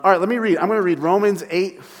All right, let me read. I'm going to read Romans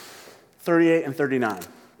 8:38 and 39.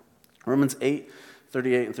 Romans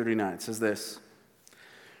 8:38 and 39. It says this: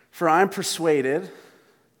 "For I am persuaded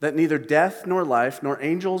that neither death nor life, nor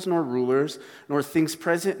angels nor rulers, nor things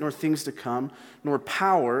present nor things to come, nor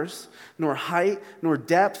powers, nor height, nor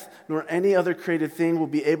depth, nor any other created thing will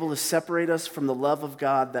be able to separate us from the love of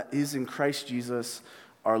God that is in Christ Jesus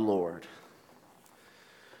our Lord."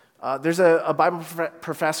 There's a Bible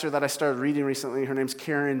professor that I started reading recently. Her name's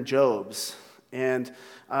Karen Jobes. And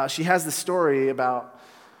she has this story about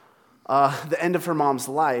the end of her mom's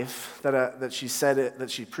life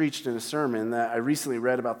that she preached in a sermon that I recently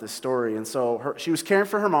read about this story. And so she was caring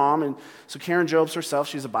for her mom. And so Karen Jobes herself,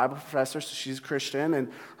 she's a Bible professor, so she's a Christian.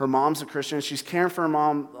 And her mom's a Christian. She's caring for her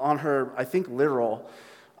mom on her, I think, literal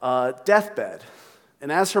deathbed.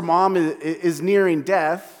 And as her mom is nearing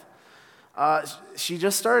death, she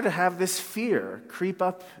just started to have this fear creep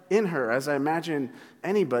up in her, as I imagine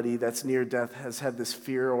anybody that's near death has had this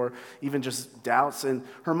fear or even just doubts. And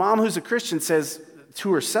her mom, who's a Christian, says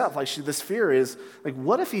to herself, this fear is,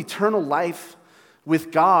 what if eternal life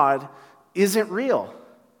with God isn't real?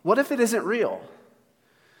 What if it isn't real?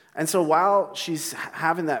 And so while she's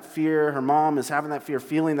having that fear, her mom is having that fear,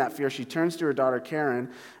 feeling that fear, she turns to her daughter Karen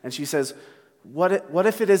and she says, what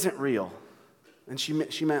if it isn't real? And she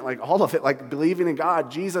meant all of it, believing in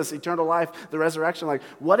God, Jesus, eternal life, the resurrection.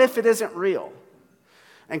 What if it isn't real?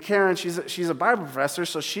 And Karen, she's a Bible professor,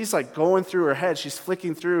 so she's going through her head. She's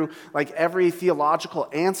flicking through every theological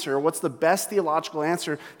answer. What's the best theological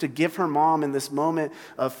answer to give her mom in this moment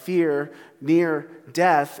of fear near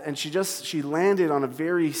death? And she landed on a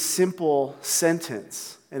very simple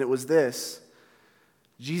sentence, and it was this: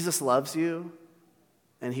 Jesus loves you,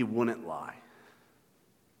 and he wouldn't lie.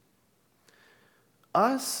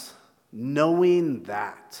 Us knowing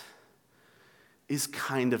that is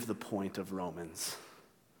kind of the point of Romans.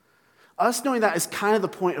 Us knowing that is kind of the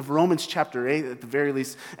point of Romans chapter 8 at the very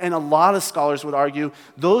least. And a lot of scholars would argue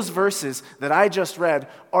those verses that I just read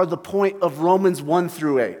are the point of Romans 1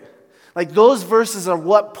 through 8. Those verses are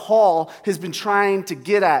what Paul has been trying to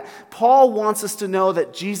get at. Paul wants us to know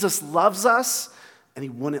that Jesus loves us and he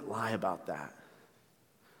wouldn't lie about that.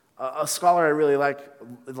 A scholar I really like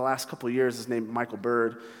in the last couple of years is named Michael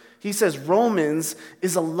Bird. He says Romans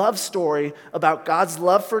is a love story about God's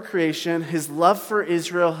love for creation, his love for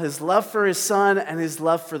Israel, his love for his son, and his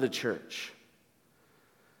love for the church.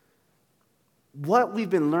 What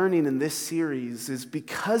we've been learning in this series is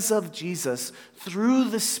because of Jesus,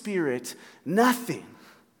 through the Spirit, nothing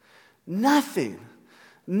can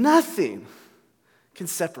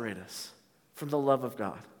separate us from the love of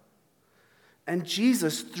God. And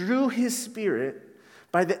Jesus, through his Spirit,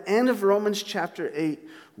 by the end of Romans chapter 8,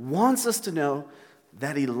 wants us to know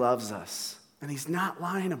that he loves us. And he's not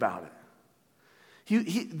lying about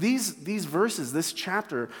it. These verses, this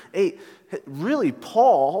chapter 8, really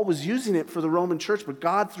Paul was using it for the Roman church, but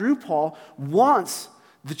God, through Paul, wants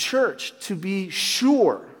the church to be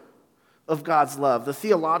sure of God's love. The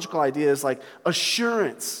theological idea is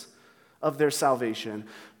assurance of their salvation.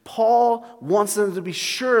 Paul wants them to be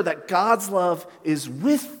sure that God's love is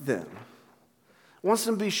with them. Wants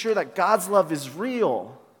them to be sure that God's love is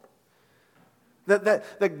real.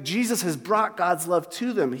 That Jesus has brought God's love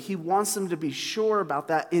to them. He wants them to be sure about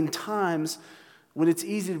that in times when it's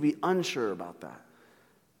easy to be unsure about that.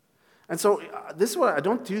 And so this is what I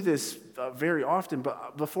don't do this very often,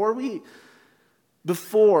 but before we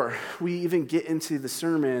even get into the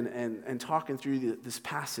sermon and talking through this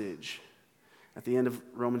passage at the end of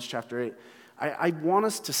Romans chapter 8, I want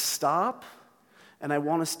us to stop and I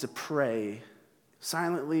want us to pray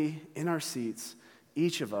silently in our seats,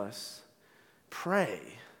 each of us, pray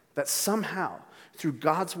that somehow through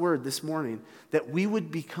God's word this morning that we would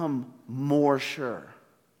become more sure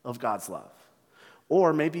of God's love.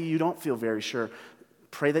 Or maybe you don't feel very sure.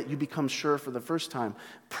 Pray that you become sure for the first time.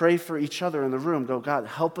 Pray for each other in the room. Go, God,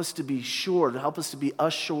 help us to be sure, help us to be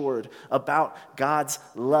assured about God's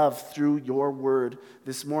love through your word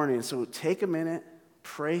this morning. And so take a minute,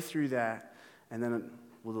 pray through that, and then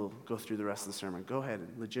we'll go through the rest of the sermon. Go ahead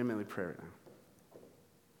and legitimately pray right now.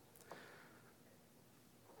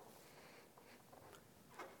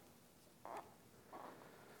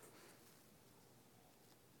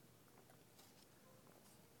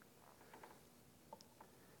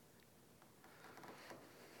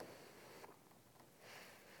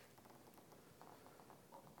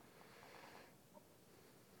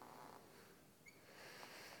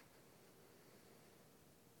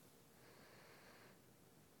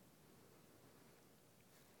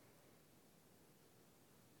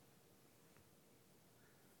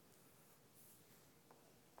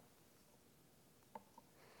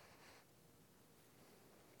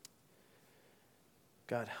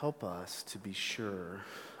 God, help us to be sure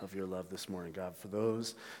of your love this morning. God, for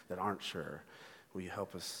those that aren't sure, will you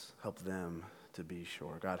help them to be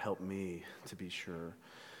sure? God, help me to be sure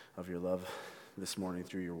of your love this morning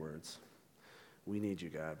through your words. We need you,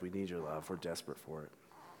 God. We need your love. We're desperate for it.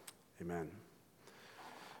 Amen.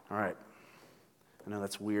 All right. I know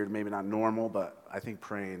that's weird, maybe not normal, but I think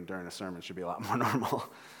praying during a sermon should be a lot more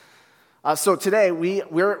normal. So today,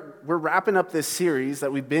 we're wrapping up this series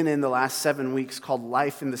that we've been in the last 7 weeks called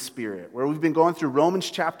Life in the Spirit, where we've been going through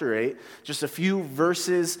Romans chapter 8, just a few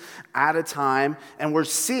verses at a time, and we're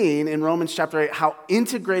seeing in Romans chapter 8 how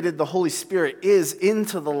integrated the Holy Spirit is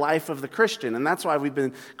into the life of the Christian, and that's why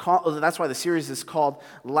that's why the series is called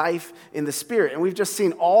Life in the Spirit, and we've just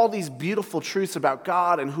seen all these beautiful truths about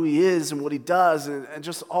God and who He is and what He does, and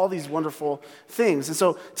just all these wonderful things. And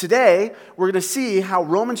so today, we're going to see how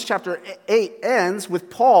Romans chapter 8 ends with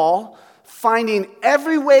Paul finding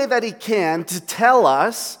every way that he can to tell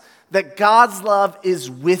us that God's love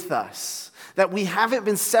is with us, that we haven't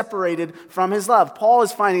been separated from His love. Paul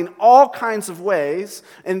is finding all kinds of ways,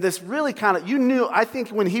 and this really I think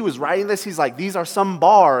when he was writing this, he's like, these are some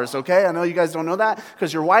bars, okay? I know you guys don't know that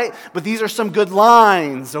because you're white, but these are some good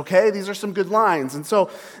lines, okay? These are some good lines. And so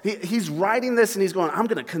he's writing this and he's going, I'm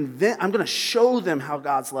going to show them how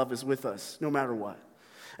God's love is with us no matter what.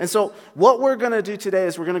 And so what we're going to do today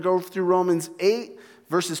is we're going to go through Romans 8,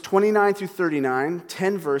 verses 29 through 39,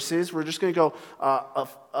 10 verses. We're just going to go,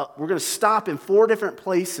 we're going to stop in 4 different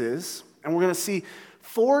places, and we're going to see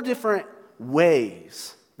 4 different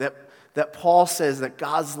ways that Paul says that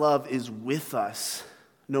God's love is with us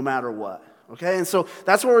no matter what. Okay, and so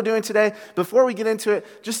that's what we're doing today. Before we get into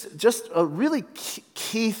it, just a really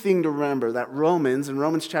key thing to remember that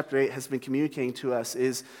Romans chapter 8 has been communicating to us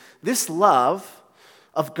is this love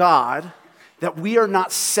of God that we are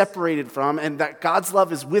not separated from, and that God's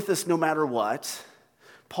love is with us no matter what.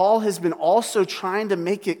 Paul has been also trying to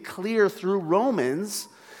make it clear through Romans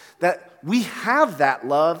that we have that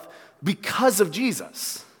love because of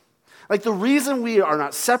Jesus. Like the reason we are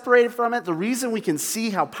not separated from it, the reason we can see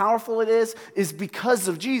how powerful it is because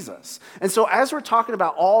of Jesus. And so as we're talking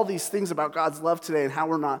about all these things about God's love today and how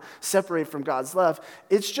we're not separated from God's love,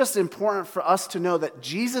 it's just important for us to know that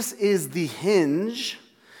Jesus is the hinge.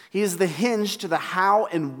 He is the hinge to the how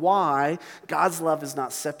and why God's love is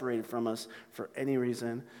not separated from us for any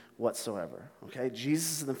reason whatsoever. Okay?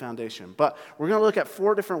 Jesus is the foundation. But we're going to look at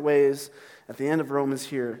 4 different ways at the end of Romans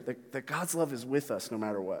here that God's love is with us no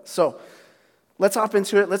matter what. So let's hop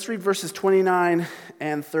into it. Let's read verses 29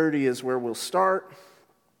 and 30 is where we'll start.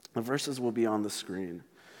 The verses will be on the screen.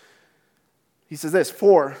 He says this,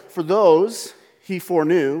 For those He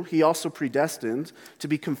foreknew, He also predestined to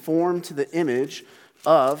be conformed to the image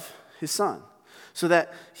of His Son, so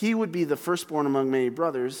that He would be the firstborn among many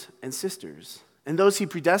brothers and sisters. And those He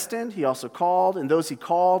predestined, He also called. And those He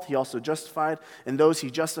called, He also justified. And those He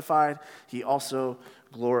justified, He also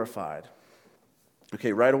glorified.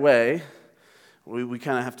 Okay, right away, we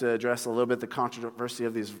kind of have to address a little bit the controversy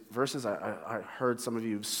of these verses. I heard some of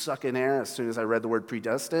you suck in air as soon as I read the word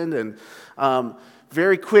predestined. And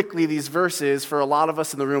very quickly, these verses, for a lot of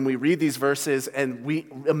us in the room, we read these verses and we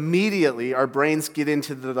immediately, our brains get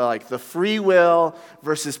into the free will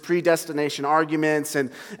versus predestination arguments, and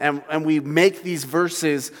we make these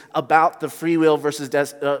verses about the free will versus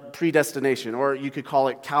predestination, or you could call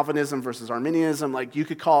it Calvinism versus Arminianism, like you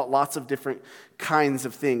could call it lots of different kinds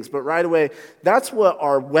of things. But right away, that's what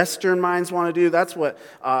our Western minds want to do. That's what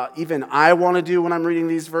even I want to do when I'm reading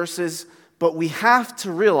these verses. But we have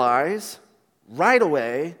to realize right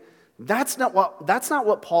away, that's not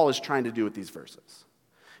what Paul is trying to do with these verses.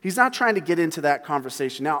 He's not trying to get into that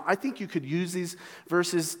conversation. Now, I think you could use these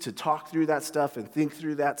verses to talk through that stuff and think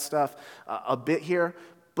through that stuff a bit here,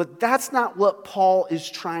 but that's not what Paul is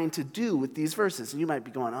trying to do with these verses. And you might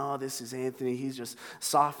be going, oh, this is Anthony, he's just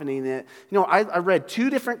softening it. You know, I read 2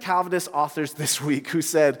 different Calvinist authors this week who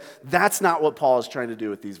said that's not what Paul is trying to do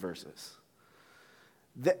with these verses.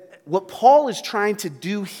 What Paul is trying to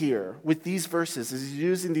do here with these verses is he's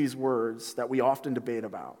using these words that we often debate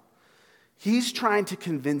about. He's trying to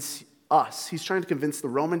convince us, he's trying to convince the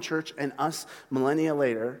Roman church and us millennia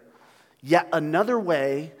later, yet another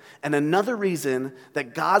way and another reason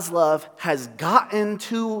that God's love has gotten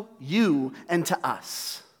to you and to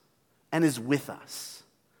us and is with us.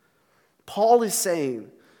 Paul is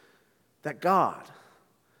saying that God,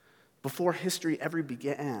 before history ever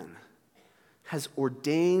began, has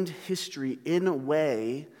ordained history in a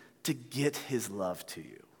way to get His love to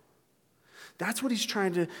you. That's what he's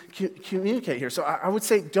trying to communicate here. So I would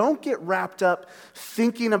say don't get wrapped up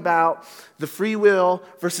thinking about the free will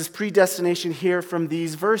versus predestination here from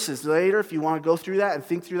these verses. Later, if you want to go through that and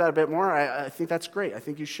think through that a bit more, I think that's great. I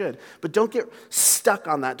think you should. But don't get stuck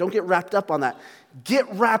on that. Don't get wrapped up on that. Get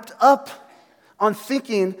wrapped up on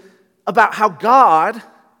thinking about how God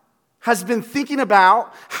has been thinking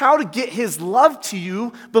about how to get his love to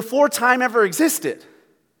you before time ever existed.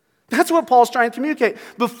 That's what Paul's trying to communicate.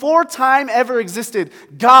 Before time ever existed,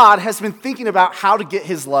 God has been thinking about how to get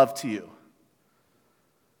his love to you.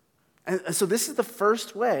 And so this is the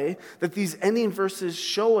first way that these ending verses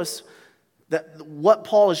show us that what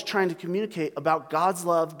Paul is trying to communicate about God's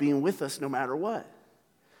love being with us no matter what.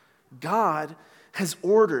 God has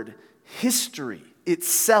ordered history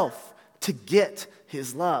itself to get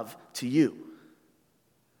his love to you.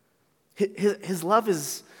 His love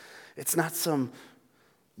it's not some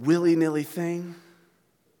willy-nilly thing.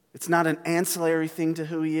 It's not an ancillary thing to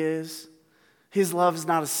who he is. His love is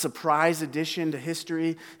not a surprise addition to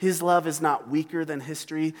history. His love is not weaker than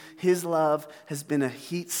history. His love has been a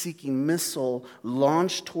heat-seeking missile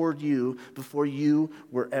launched toward you before you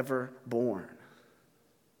were ever born.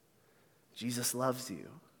 Jesus loves you,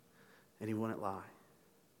 and he wouldn't lie.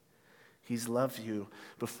 He's loved you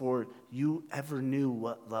before you ever knew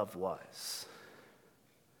what love was.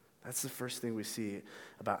 That's the first thing we see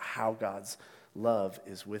about how God's love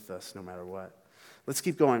is with us no matter what. Let's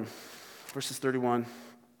keep going. Verses 31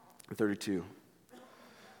 and 32.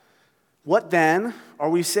 What then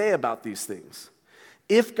are we say about these things?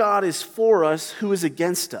 If God is for us, who is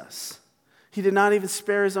against us? He did not even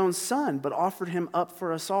spare his own son, but offered him up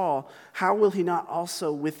for us all. How will he not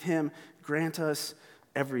also with him grant us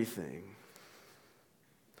everything?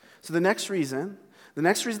 So the next reason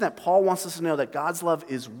that Paul wants us to know that God's love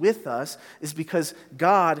is with us is because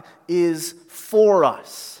God is for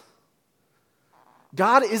us.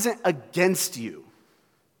 God isn't against you.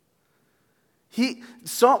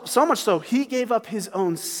 So much so, he gave up his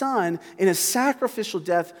own son in a sacrificial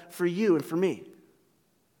death for you and for me.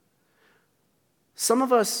 Some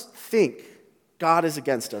of us think God is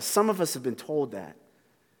against us. Some of us have been told that.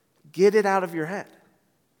 Get it out of your head.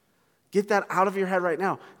 Get that out of your head right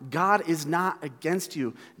now. God is not against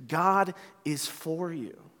you. God is for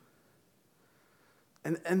you.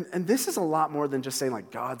 And this is a lot more than just saying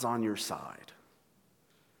like God's on your side.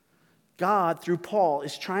 God, through Paul,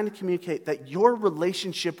 is trying to communicate that your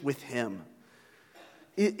relationship with him,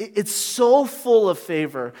 it's so full of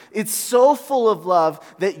favor, it's so full of love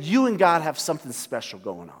that you and God have something special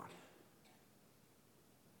going on.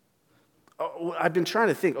 I've been trying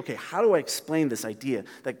to think, okay, how do I explain this idea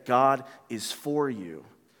that God is for you?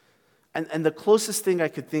 And the closest thing I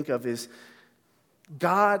could think of is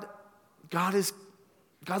God's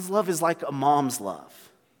love is like a mom's love.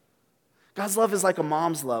 God's love is like a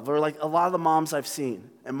mom's love, or like a lot of the moms I've seen,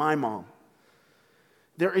 and my mom.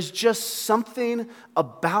 There is just something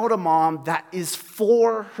about a mom that is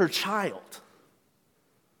for her child.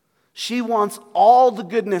 She wants all the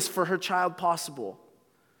goodness for her child possible.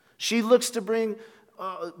 She looks to bring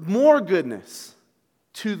more goodness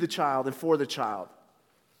to the child and for the child.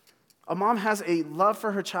 A mom has a love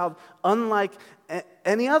for her child unlike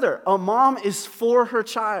any other. A mom is for her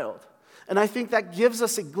child. And I think that gives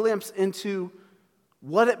us a glimpse into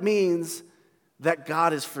what it means that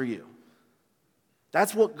God is for you.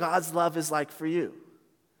 That's what God's love is like for you.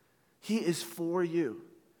 He is for you.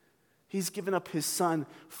 He's given up his son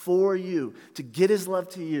for you to get his love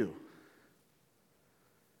to you.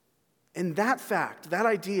 And that fact, that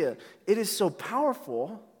idea, it is so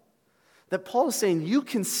powerful that Paul is saying you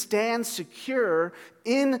can stand secure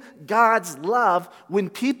in God's love when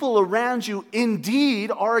people around you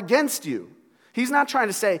indeed are against you. He's not trying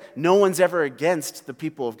to say no one's ever against the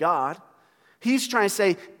people of God. He's trying to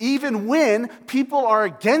say even when people are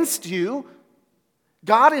against you,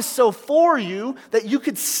 God is so for you that you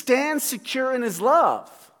could stand secure in his love.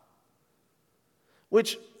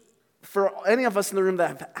 Which, for any of us in the room that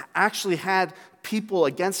have actually had people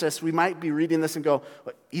against us, we might be reading this and go,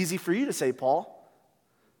 well, easy for you to say, Paul.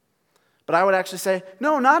 But I would actually say,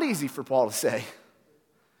 no, not easy for Paul to say.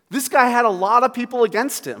 This guy had a lot of people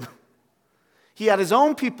against him. He had his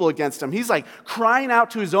own people against him. He's like crying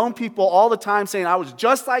out to his own people all the time saying, I was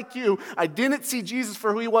just like you. I didn't see Jesus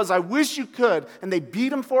for who he was. I wish you could. And they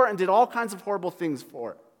beat him for it and did all kinds of horrible things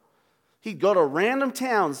for it. He'd go to random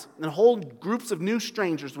towns and whole groups of new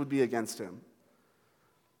strangers would be against him.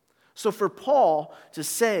 So for Paul to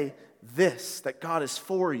say this, that God is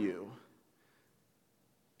for you,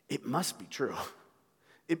 it must be true.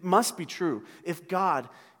 It must be true. If God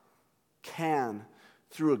can,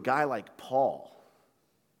 through a guy like Paul,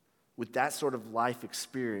 with that sort of life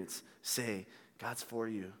experience, say, God's for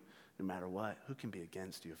you no matter what? Who can be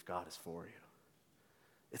against you if God is for you?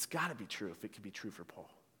 It's got to be true if it can be true for Paul.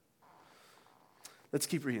 Let's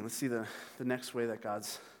keep reading. Let's see the next way that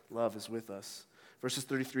God's love is with us. Verses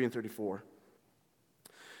 33 and 34.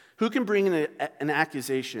 Who can bring an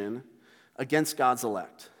accusation against God's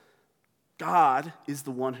elect? God is the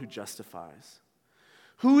one who justifies.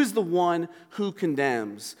 Who is the one who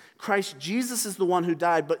condemns? Christ Jesus is the one who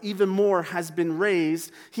died, but even more has been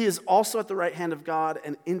raised. He is also at the right hand of God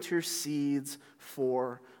and intercedes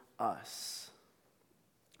for us.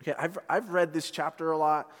 Okay, I've read this chapter a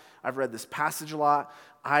lot. I've read this passage a lot.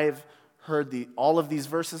 I've heard all of these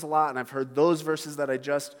verses a lot, and I've heard those verses that I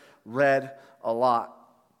just read a lot,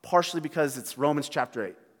 partially because it's Romans chapter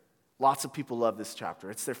 8. Lots of people love this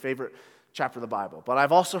chapter. It's their favorite chapter of the Bible. But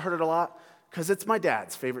I've also heard it a lot because it's my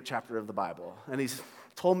dad's favorite chapter of the Bible, and he's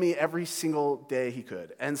told me every single day he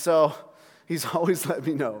could. And so he's always let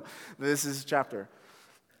me know this is a chapter.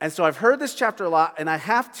 And so I've heard this chapter a lot, and I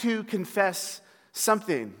have to confess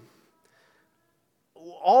something.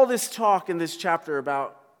 All this talk in this chapter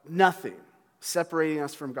about nothing separating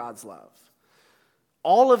us from God's love.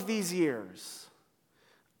 All of these years,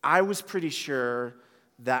 I was pretty sure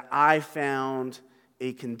that I found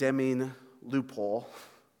a condemning loophole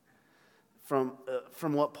from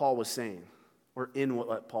what Paul was saying, or in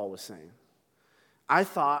what Paul was saying. I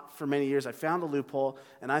thought for many years, I found a loophole,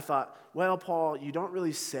 and I thought, well, Paul, you don't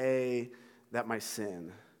really say that my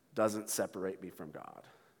sin doesn't separate me from God.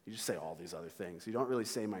 You just say all these other things. You don't really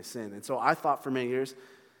say my sin. And so I thought for many years,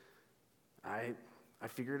 I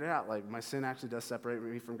figured it out. Like, my sin actually does separate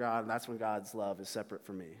me from God, and that's when God's love is separate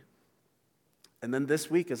from me. And then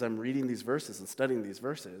this week, as I'm reading these verses and studying these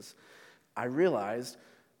verses, I realized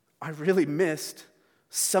I really missed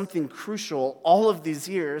something crucial all of these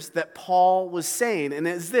years that Paul was saying, and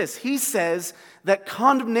it's this. He says that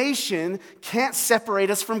condemnation can't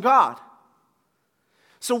separate us from God.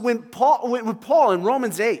 So when Paul in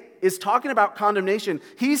Romans 8 is talking about condemnation,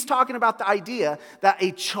 he's talking about the idea that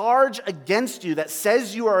a charge against you that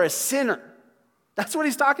says you are a sinner, that's what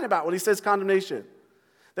he's talking about when he says condemnation.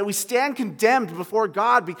 That we stand condemned before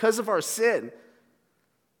God because of our sin.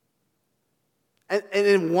 And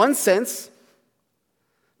in one sense,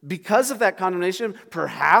 because of that condemnation,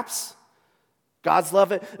 perhaps God's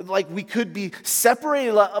love, like we could be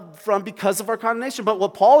separated from because of our condemnation. But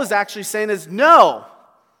what Paul is actually saying is, no,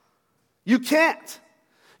 you can't.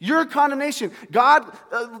 Your condemnation, God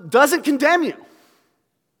doesn't condemn you.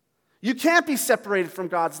 You can't be separated from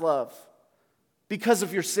God's love because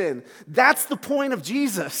of your sin. That's the point of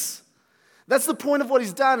Jesus. That's the point of what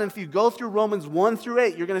he's done. And if you go through Romans 1 through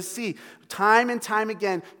 8, you're going to see time and time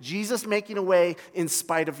again Jesus making a way in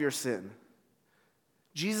spite of your sin.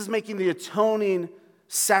 Jesus making the atoning,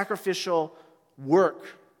 sacrificial work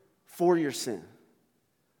for your sin.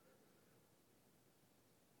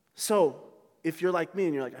 So, if you're like me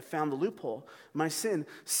and you're like, I found the loophole, my sin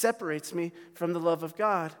separates me from the love of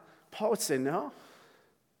God, Paul would say, no,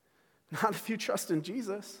 not if you trust in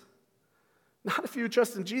Jesus. Not if you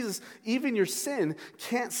trust in Jesus. Even your sin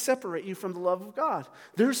can't separate you from the love of God.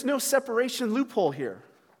 There's no separation loophole here.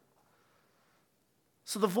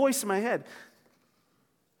 So the voice in my head,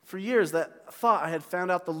 for years that thought I had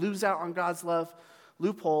found out the lose out on God's love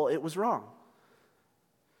loophole, it was wrong.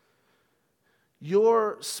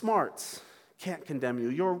 Your smarts can't condemn you.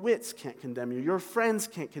 Your wits can't condemn you. Your friends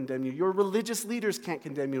can't condemn you. Your religious leaders can't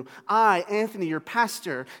condemn you. I, Anthony, your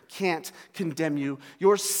pastor, can't condemn you.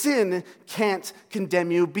 Your sin can't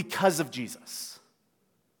condemn you because of Jesus.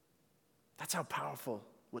 That's how powerful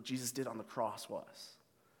what Jesus did on the cross was.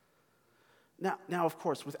 Now, of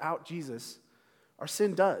course, without Jesus, our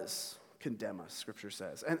sin does condemn us, Scripture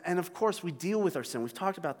says. And of course, we deal with our sin. We've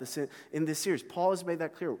talked about this in this series. Paul has made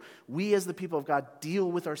that clear. We as the people of God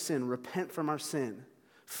deal with our sin, repent from our sin,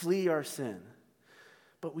 flee our sin.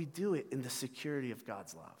 But we do it in the security of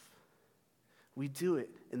God's love. We do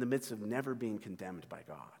it in the midst of never being condemned by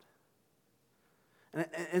God. And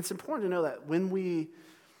it's important to know that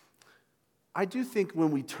I do think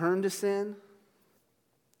when we turn to sin,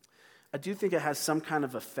 I do think it has some kind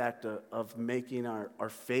of effect of making our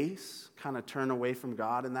face kind of turn away from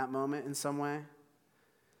God in that moment in some way.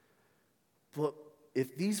 But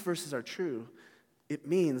if these verses are true, it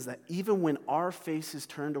means that even when our face is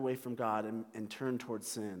turned away from God and turned towards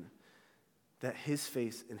sin, that his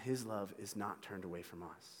face and his love is not turned away from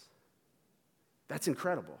us. That's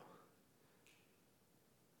incredible.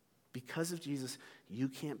 Because of Jesus, you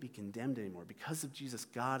can't be condemned anymore. Because of Jesus,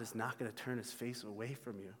 God is not going to turn his face away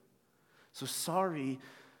from you. So sorry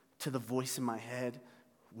to the voice in my head,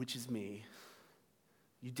 which is me,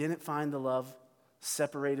 You didn't find the love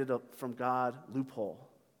separated up from God loophole.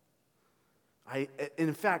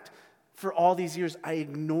 In fact, for all these years, I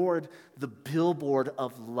ignored the billboard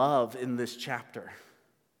of love in this chapter.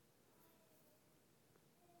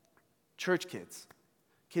 Church kids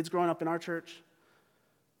growing up in our church,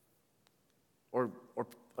 or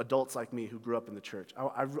adults like me who grew up in the church,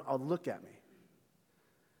 I'll look at me.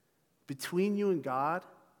 Between you and God,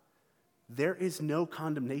 there is no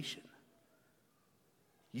condemnation.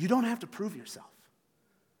 You don't have to prove yourself.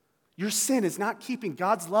 Your sin is not keeping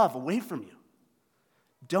God's love away from you.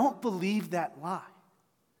 Don't believe that lie.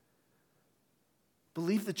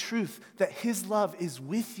 Believe the truth that his love is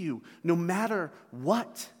with you no matter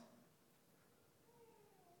what.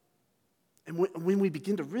 And when we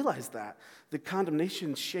begin to realize that, the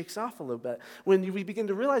condemnation shakes off a little bit. When we begin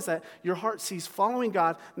to realize that, your heart sees following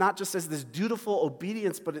God not just as this dutiful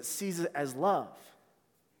obedience, but it sees it as love.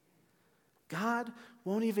 God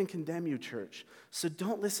won't even condemn you, church. So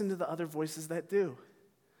don't listen to the other voices that do.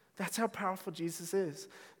 That's how powerful Jesus is.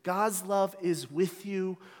 God's love is with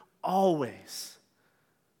you always.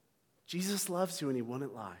 Jesus loves you and he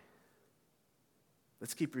wouldn't lie.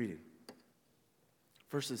 Let's keep reading.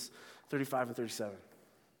 Verses 35 and 37.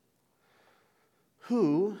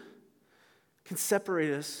 Who can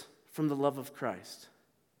separate us from the love of Christ?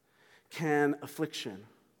 Can affliction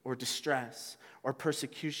or distress or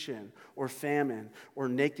persecution or famine or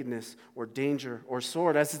nakedness or danger or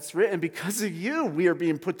sword? As it's written, because of you we are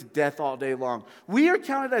being put to death all day long. We are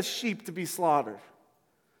counted as sheep to be slaughtered.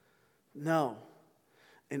 No.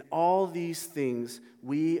 In all these things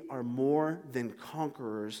we are more than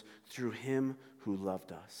conquerors through him who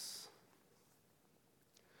loved us.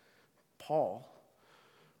 Paul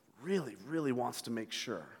really, really wants to make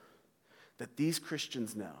sure that these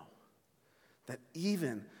Christians know that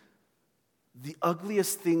even the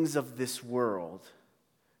ugliest things of this world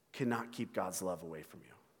cannot keep God's love away from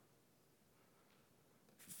you.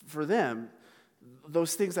 For them,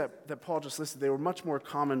 those things that Paul just listed, they were much more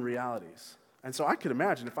common realities. And so I could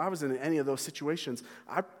imagine if I was in any of those situations,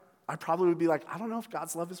 I probably would be like, I don't know if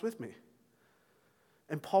God's love is with me.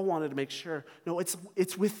 And Paul wanted to make sure, no,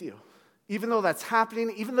 it's with you. Even though that's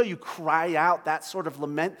happening, even though you cry out that sort of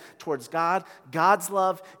lament towards God, God's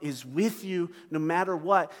love is with you no matter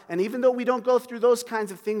what. And even though we don't go through those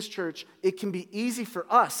kinds of things, church, it can be easy for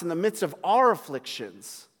us in the midst of our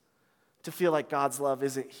afflictions to feel like God's love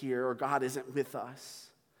isn't here or God isn't with us.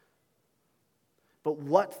 But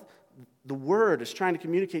what the Word is trying to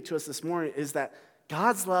communicate to us this morning is that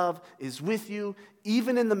God's love is with you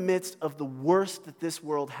even in the midst of the worst that this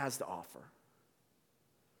world has to offer.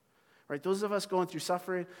 Right? Those of us going through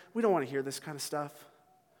suffering, we don't want to hear this kind of stuff.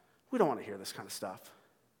 We don't want to hear this kind of stuff.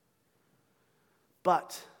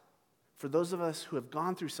 But for those of us who have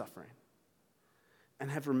gone through suffering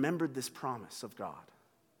and have remembered this promise of God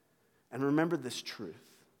and remembered this truth,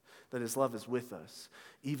 that his love is with us,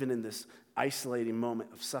 even in this isolating moment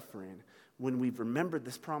of suffering, when we've remembered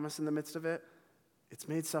this promise in the midst of it, it's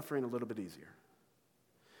made suffering a little bit easier.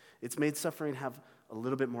 It's made suffering have a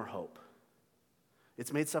little bit more hope.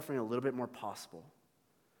 It's made suffering a little bit more possible.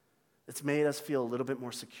 It's made us feel a little bit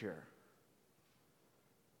more secure.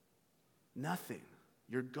 Nothing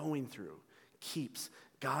you're going through keeps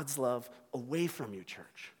God's love away from you,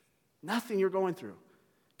 church. Nothing you're going through.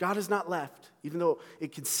 God has not left, even though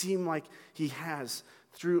it can seem like he has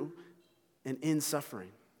through and in suffering.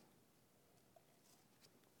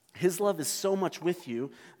 His love is so much with you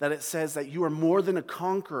that it says that you are more than a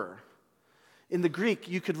conqueror. In the Greek,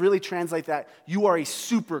 you could really translate that, you are a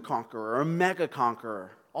super conqueror, or a mega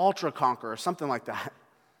conqueror, ultra conqueror, something like that.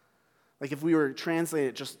 Like if we were translating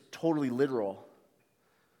it just totally literal.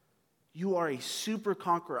 You are a super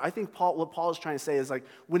conqueror. I think what Paul is trying to say is like,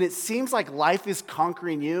 when it seems like life is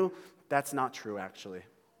conquering you, that's not true actually.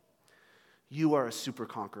 You are a super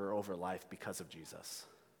conqueror over life because of Jesus.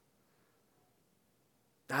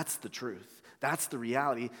 That's the truth. That's the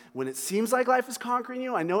reality. When it seems like life is conquering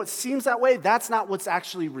you, I know it seems that way, that's not what's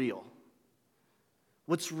actually real.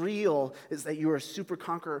 What's real is that you are a super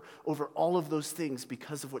conqueror over all of those things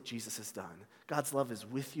because of what Jesus has done. God's love is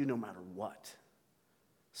with you no matter what.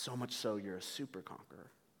 So much so, you're a super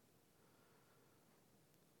conqueror.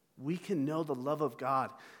 We can know the love of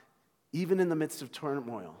God even in the midst of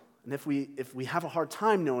turmoil. And if we have a hard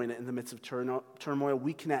time knowing it in the midst of turmoil,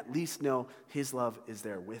 we can at least know his love is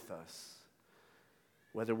there with us.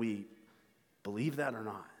 Whether we believe that or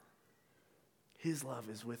not, his love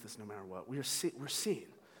is with us no matter what. We're seeing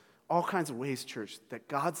all kinds of ways, church, that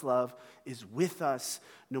God's love is with us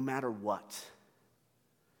no matter what.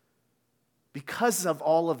 Because of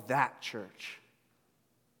all of that, church,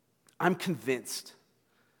 I'm convinced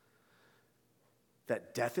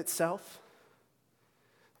that death itself,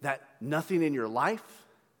 that nothing in your life,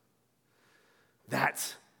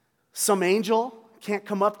 that some angel can't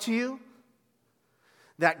come up to you,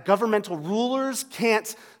 that governmental rulers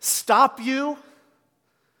can't stop you,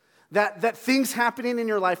 that things happening in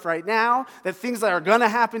your life right now, that things that are going to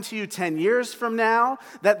happen to you 10 years from now,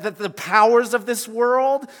 that the powers of this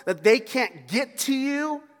world, that they can't get to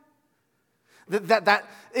you, that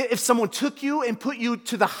if someone took you and put you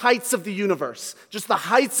to the heights of the universe, just the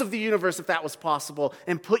heights of the universe if that was possible,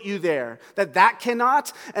 and put you there, that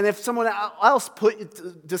cannot, and if someone else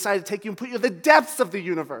decided to take you and put you in the depths of the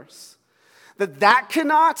universe, that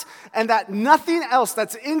cannot, and that nothing else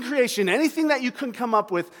that's in creation, anything that you can come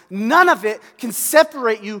up with, none of it can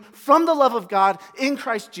separate you from the love of God in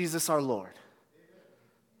Christ Jesus our Lord.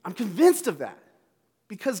 I'm convinced of that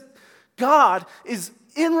because God is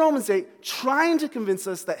in Romans 8 trying to convince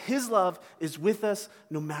us that his love is with us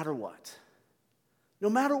no matter what. No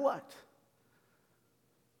matter what.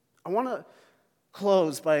 I want to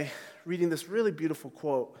close by reading this really beautiful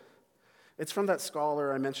quote. It's from that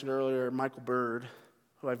scholar I mentioned earlier, Michael Bird,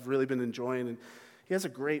 who I've really been enjoying. And he has a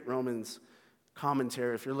great Romans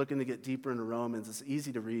commentary. If you're looking to get deeper into Romans, it's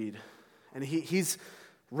easy to read. And he's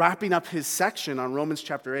wrapping up his section on Romans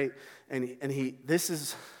chapter 8. And this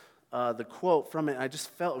is the quote from it. I just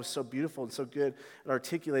felt it was so beautiful and so good at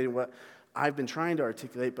articulating what I've been trying to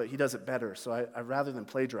articulate, but he does it better. So I rather than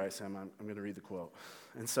plagiarize him, I'm going to read the quote.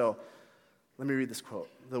 And so let me read this quote.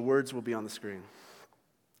 The words will be on the screen.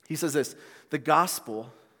 He says this: "The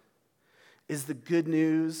gospel is the good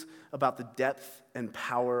news about the depth and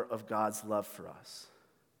power of God's love for us.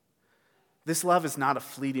 This love is not a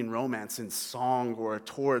fleeting romance in song or a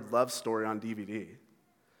torrid love story on DVD.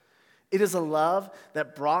 It is a love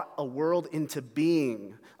that brought a world into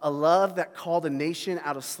being, a love that called a nation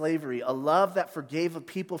out of slavery, a love that forgave a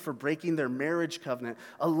people for breaking their marriage covenant,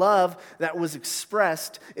 a love that was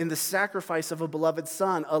expressed in the sacrifice of a beloved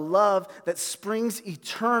son, a love that springs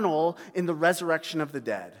eternal in the resurrection of the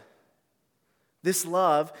dead. This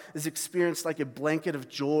love is experienced like a blanket of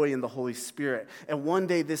joy in the Holy Spirit, and one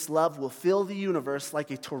day this love will fill the universe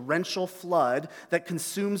like a torrential flood that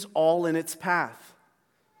consumes all in its path.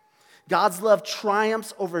 God's love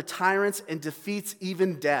triumphs over tyrants and defeats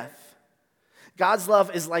even death. God's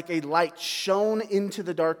love is like a light shone into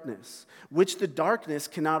the darkness, which the darkness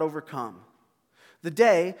cannot overcome. The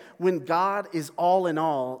day when God is all in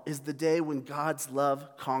all is the day when God's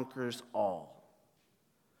love conquers all.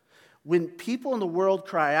 When people in the world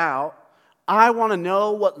cry out, 'I want to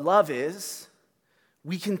know what love is,'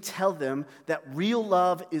 we can tell them that real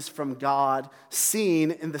love is from God, seen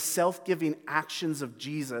in the self-giving actions of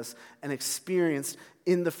Jesus and experienced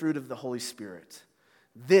in the fruit of the Holy Spirit.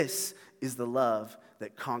 This is the love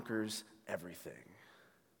that conquers everything."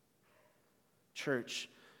 Church,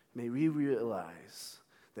 may we realize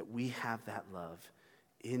that we have that love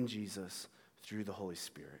in Jesus through the Holy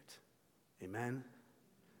Spirit. Amen?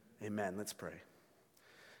 Amen. Let's pray.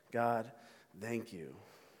 God, thank you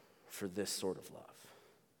for this sort of love.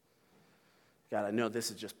 God, I know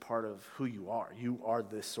this is just part of who you are. You are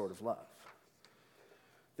this sort of love.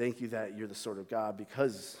 Thank you that you're the sort of God,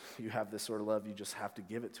 because you have this sort of love, you just have to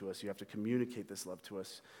give it to us. You have to communicate this love to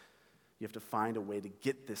us. You have to find a way to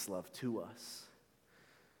get this love to us.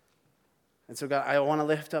 And so, God, I want to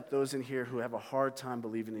lift up those in here who have a hard time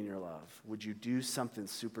believing in your love. Would you do something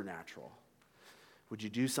supernatural? Would you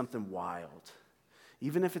do something wild?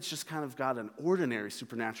 Even if it's just kind of, God, an ordinary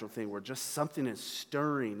supernatural thing where just something is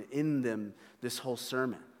stirring in them this whole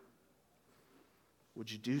sermon. Would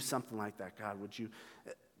you do something like that, God? Would you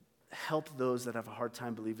help those that have a hard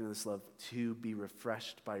time believing in this love to be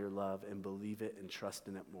refreshed by your love and believe it and trust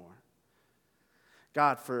in it more?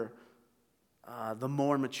 God, for the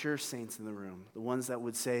more mature saints in the room, the ones that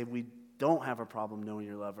would say we don't have a problem knowing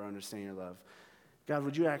your love or understanding your love, God,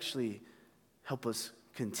 would you actually help us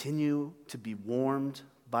continue to be warmed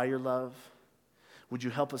by your love? Would you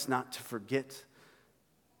help us not to forget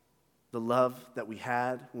the love that we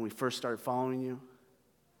had when we first started following you?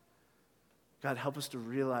 God, help us to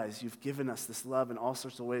realize you've given us this love in all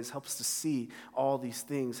sorts of ways. Help us to see all these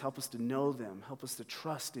things. Help us to know them. Help us to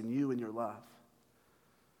trust in you and your love.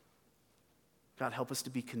 God, help us to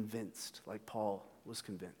be convinced like Paul was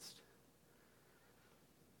convinced.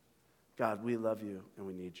 God, we love you and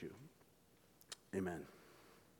we need you. Amen.